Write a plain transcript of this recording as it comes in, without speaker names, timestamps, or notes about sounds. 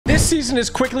This season is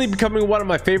quickly becoming one of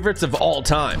my favorites of all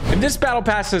time. And this battle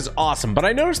pass is awesome, but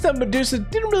I noticed that Medusa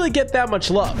didn't really get that much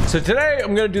love. So today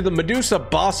I'm gonna do the Medusa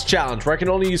boss challenge where I can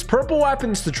only use purple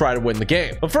weapons to try to win the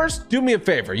game. But first, do me a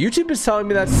favor. YouTube is telling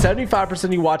me that 75%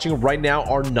 of you watching right now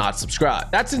are not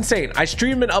subscribed. That's insane. I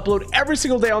stream and upload every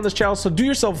single day on this channel, so do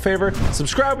yourself a favor,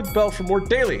 subscribe with the bell for more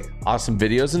daily awesome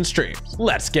videos and streams.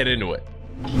 Let's get into it.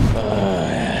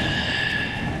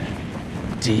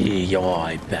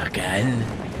 DI back in.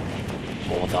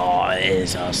 For that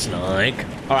is a snake.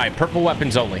 All right, purple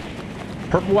weapons only.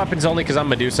 Purple weapons only because I'm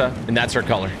Medusa, and that's her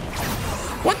color.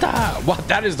 What the? What?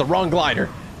 That is the wrong glider.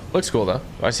 Looks cool, though.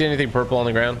 Do I see anything purple on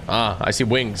the ground? Ah, I see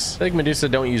wings. I think Medusa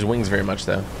don't use wings very much,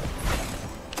 though.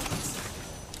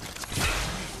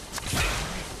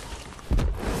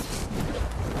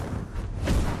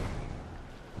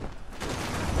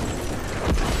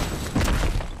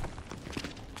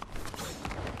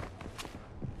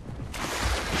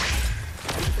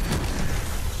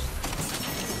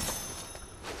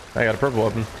 I got a purple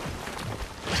weapon.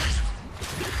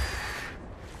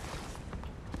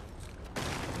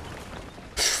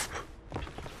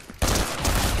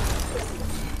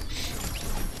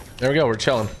 There we go, we're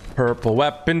chilling. Purple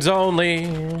weapons only.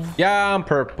 Yeah, I'm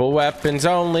purple weapons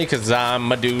only because I'm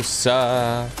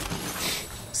Medusa.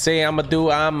 Say I'm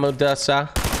Medusa.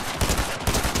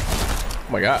 Oh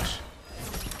my gosh.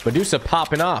 Medusa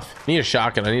popping off. I need a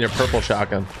shotgun. I need a purple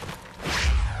shotgun.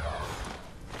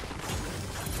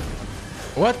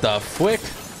 What the flick?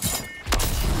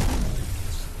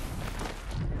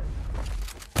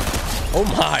 Oh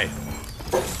my.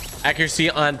 Accuracy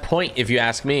on point, if you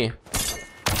ask me.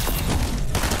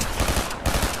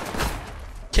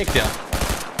 Kick down.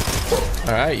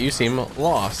 All right, you seem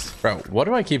lost. Bro, what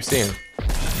do I keep seeing?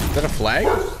 Is that a flag?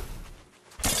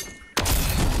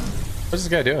 What's this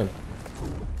guy doing?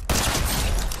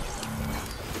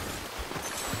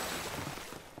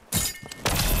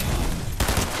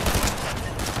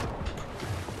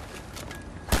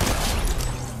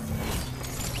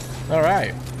 All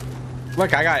right,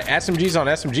 look, I got SMGs on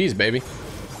SMGs, baby.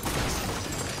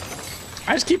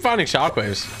 I just keep finding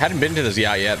shockwaves. Hadn't been to this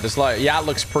yacht yet. This yacht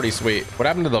looks pretty sweet. What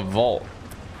happened to the vault?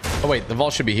 Oh wait, the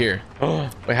vault should be here.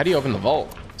 Wait, how do you open the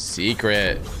vault?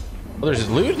 Secret. Well, there's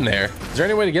loot in there. Is there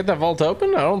any way to get that vault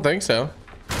open? I don't think so.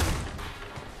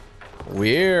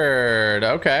 Weird.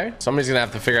 Okay, somebody's gonna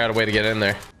have to figure out a way to get in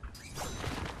there.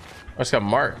 I just got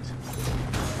marked.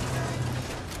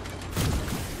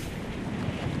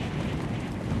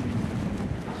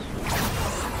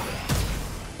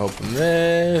 Open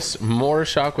this. More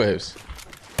shockwaves.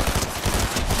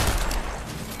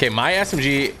 Okay, my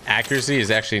SMG accuracy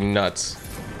is actually nuts.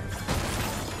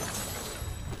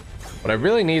 What I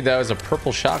really need, though, is a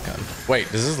purple shotgun.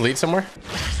 Wait, does this lead somewhere?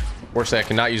 Fortunately, I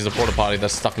cannot use the porta potty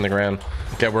that's stuck in the ground.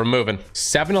 Okay, we're moving.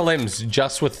 7 limbs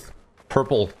just with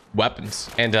purple weapons.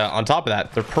 And on top of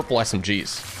that, they're purple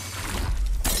SMGs.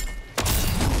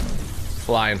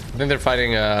 Flying. I think they're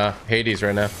fighting Hades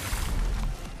right now.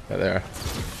 Yeah, they are.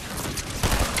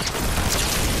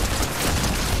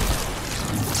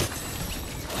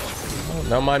 Oh,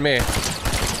 don't mind me.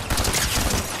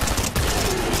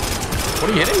 What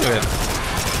are you hitting me with?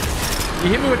 You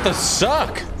hit me with the suck.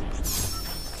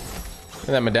 Look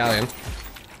at that medallion.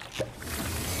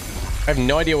 I have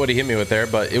no idea what he hit me with there,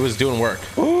 but it was doing work.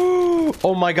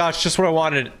 Oh my gosh, just what I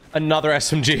wanted. Another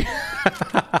SMG.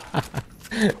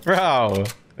 Bro,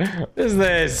 what is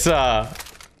this?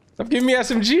 Stop giving me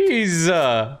SMGs.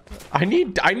 I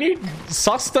need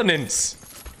sustenance.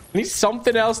 I need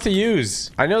something else to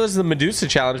use. I know this is the Medusa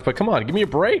challenge, but come on, give me a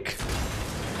break.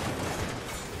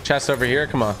 Chest over here,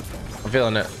 come on. I'm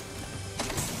feeling it.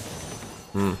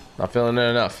 Not feeling it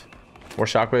enough. More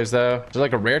shockwaves though. Is there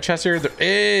like a rare chest here? There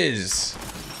is.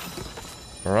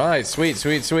 All right, sweet,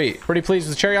 sweet, sweet. Pretty pleased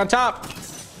with the cherry on top.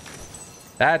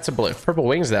 That's a blue. Purple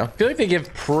wings though. I feel like they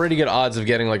give pretty good odds of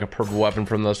getting like a purple weapon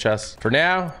from those chests. For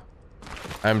now,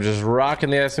 I'm just rocking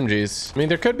the SMGs. I mean,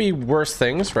 there could be worse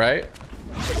things, right?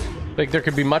 Like there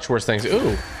could be much worse things.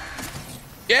 Ooh.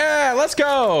 Yeah, let's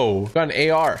go. Got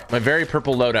an AR. My very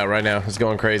purple loadout right now is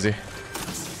going crazy.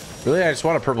 Really, I just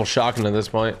want a purple shotgun at this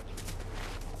point.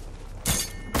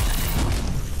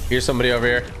 Here's somebody over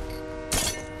here.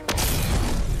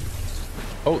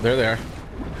 Oh, there they are.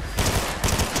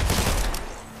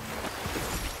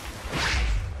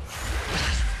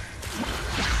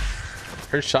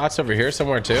 Heard shots over here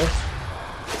somewhere too.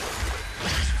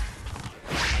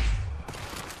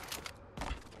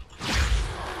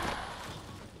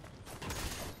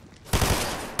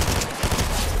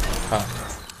 Huh.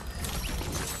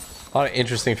 A lot of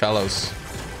interesting fellows.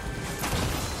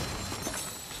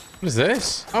 What is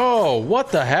this? Oh,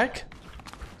 what the heck?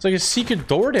 It's like a secret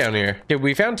door down here. Okay,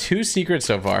 we found 2 secrets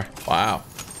so far. Wow.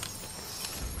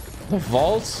 The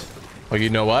vault. Oh,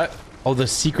 you know what? Oh, the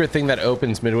secret thing that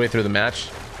opens midway through the match.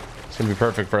 It's gonna be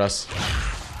perfect for us.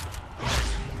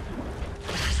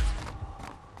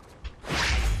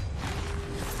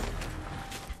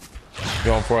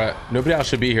 Going for it. Nobody else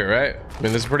should be here, right? I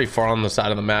mean, this is pretty far on the side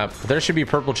of the map. But there should be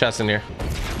purple chests in here.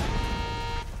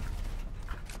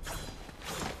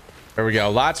 There we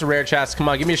go. Lots of rare chests. Come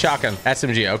on, give me a shotgun.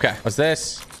 SMG. Okay. What's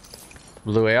this?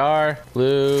 Blue AR.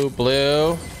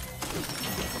 Blue.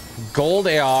 Gold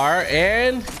AR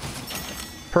and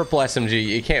purple SMG.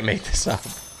 You can't make this up.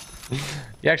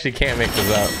 You actually can't make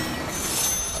this up.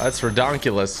 That's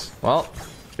redonkulous. Well,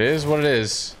 it is what it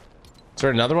is. Is there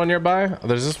another one nearby? Oh,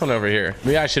 there's this one over here.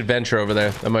 Maybe I should venture over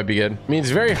there. That might be good. I mean, it's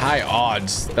very high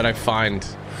odds that I find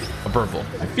a purple.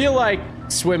 I feel like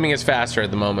swimming is faster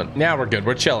at the moment. Now we're good.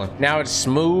 We're chilling. Now it's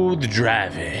smooth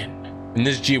driving in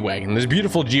this G-Wagon. This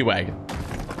beautiful G-Wagon.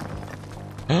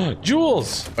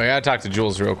 Jules. Oh, I gotta talk to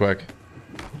Jules real quick.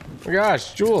 Oh my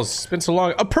gosh, Jules, it's been so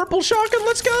long. A purple shotgun.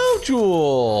 Let's go,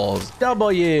 Jules.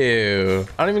 W. I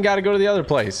don't even gotta go to the other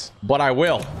place, but I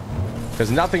will. Because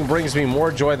nothing brings me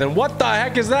more joy than... What the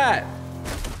heck is that?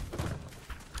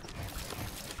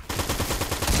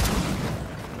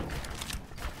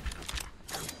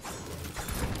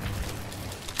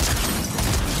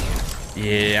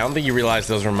 Yeah, I don't think you realized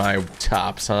those were my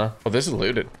tops, huh? Oh, this is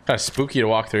looted. Kind of spooky to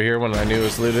walk through here when I knew it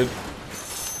was looted.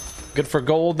 Good for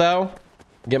gold, though.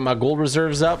 Get my gold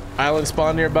reserves up. Island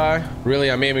spawn nearby. Really,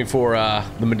 I'm aiming for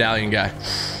the medallion guy.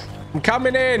 I'm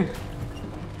coming in.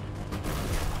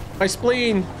 My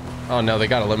spleen. Oh no, they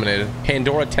got eliminated.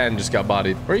 Pandora 10 just got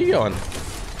bodied. Where are you going?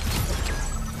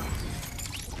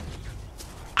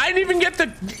 I didn't even get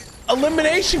the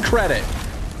elimination credit.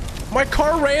 My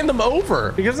car ran them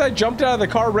over. Because I jumped out of the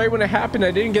car right when it happened, I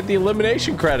didn't get the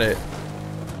elimination credit.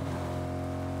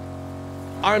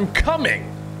 I'm coming.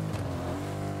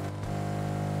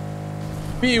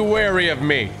 Be wary of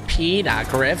me. Peter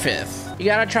Griffith. You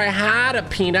gotta try harder,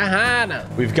 Peter, harder.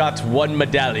 We've got one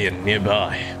medallion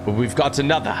nearby, but we've got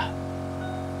another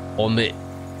on the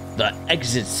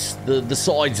exits, the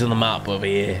sides of the map over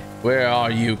here. Where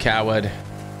are you, coward?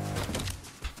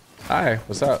 Hi,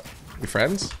 what's up? You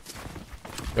friends?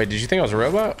 Wait, did you think I was a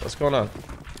robot? What's going on?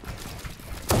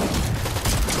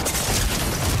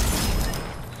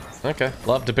 Okay,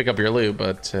 love to pick up your loot,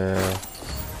 but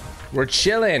we're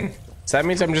chilling. So that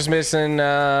means I'm just missing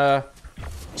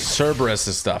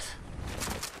Cerberus' stuff.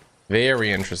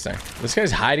 Very interesting. This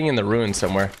guy's hiding in the ruins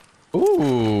somewhere.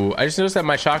 Ooh, I just noticed that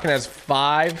my shotgun has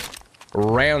 5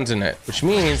 rounds in it, which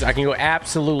means I can go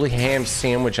absolutely ham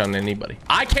sandwich on anybody.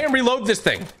 I can't reload this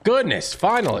thing. Goodness,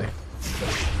 finally.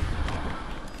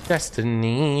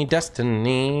 Destiny,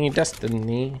 destiny,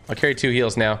 destiny. I'll carry 2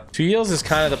 heals now. 2 heals is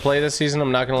kind of the play this season,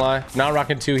 I'm not gonna lie. Not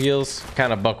rocking 2 heals,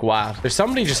 kind of buck wild. There's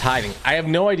somebody just hiding. I have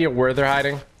no idea where they're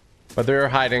hiding, but they're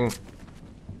hiding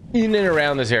in and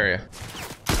around this area.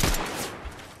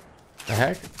 The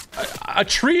heck? A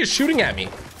tree is shooting at me.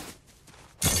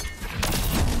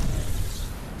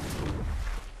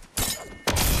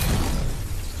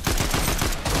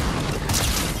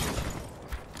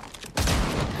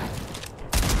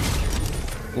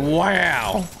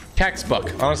 Wow.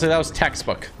 Textbook. Honestly, that was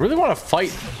textbook. I really want to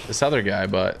fight this other guy,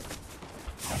 but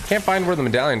I can't find where the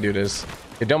medallion dude is.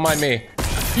 Hey, don't mind me.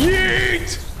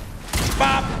 Yeet!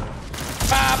 Bop!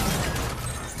 Bop!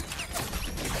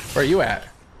 Where are you at?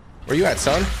 Where you at,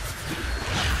 son?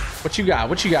 What you got?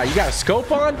 What you got? You got a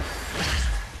scope on?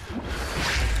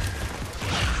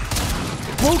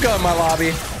 Blue gun my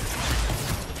lobby.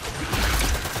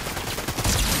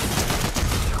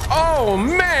 Oh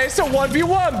man, it's a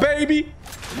 1v1, baby.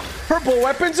 Purple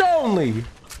weapons only.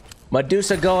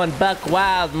 Medusa going buck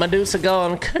wild. Medusa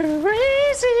going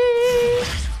crazy.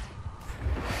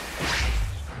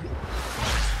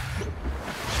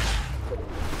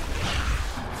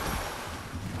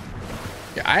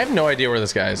 Yeah, I have no idea where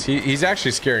this guy is. He's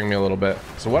actually scaring me a little bit.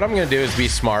 So what I'm gonna do is be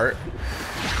smart.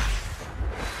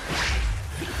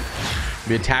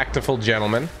 Be a tactful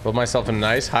gentleman. Build myself a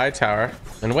nice high tower.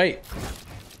 And wait.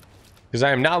 Because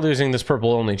I am not losing this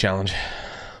purple only challenge.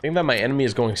 I think that my enemy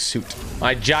is going suit.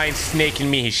 My giant snake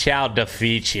in me shall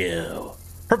defeat you.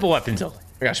 Purple weapons only. Oh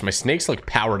my gosh, my snake's like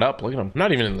powered up. Look at him. I'm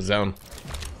not even in the zone.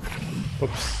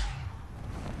 Oops.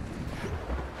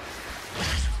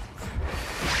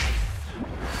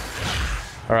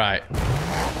 All right.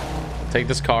 Take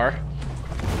this car.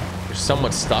 You're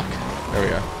somewhat stuck. There we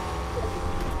go.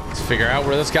 Let's figure out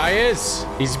where this guy is.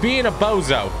 He's being a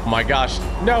bozo. Oh my gosh.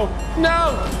 No,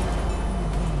 no.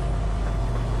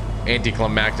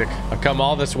 anticlimactic. I've come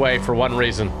all this way for one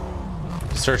reason.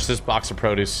 Search this box of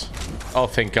produce. Oh,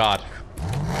 thank God.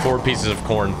 4 pieces of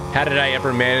corn. How did I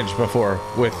ever manage before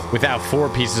without 4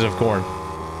 pieces of corn?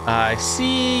 I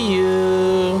see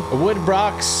you. A wood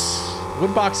box.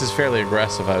 Wood box is fairly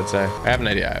aggressive, I would say. I have an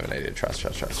idea. Trust.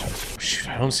 Shoot,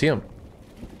 I don't see him.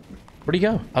 Where'd he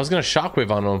go? I was gonna shockwave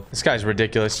on him. This guy's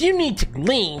ridiculous. You need to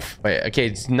leave. Wait, okay,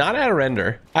 it's not at a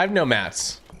render. I have no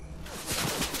mats.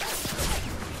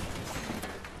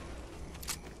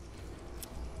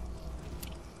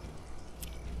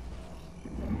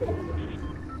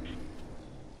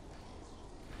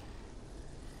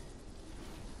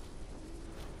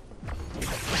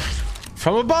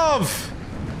 From above!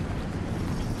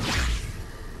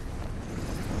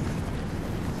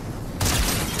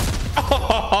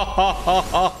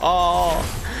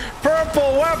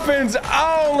 Purple weapons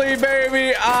only,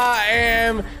 baby! I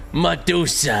am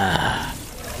Medusa.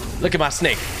 Look at my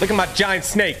snake. Look at my giant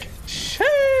snake. Sheesh.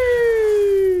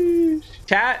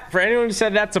 Chat, for anyone who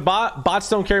said that's a bot, bots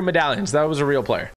don't carry medallions. That was a real player.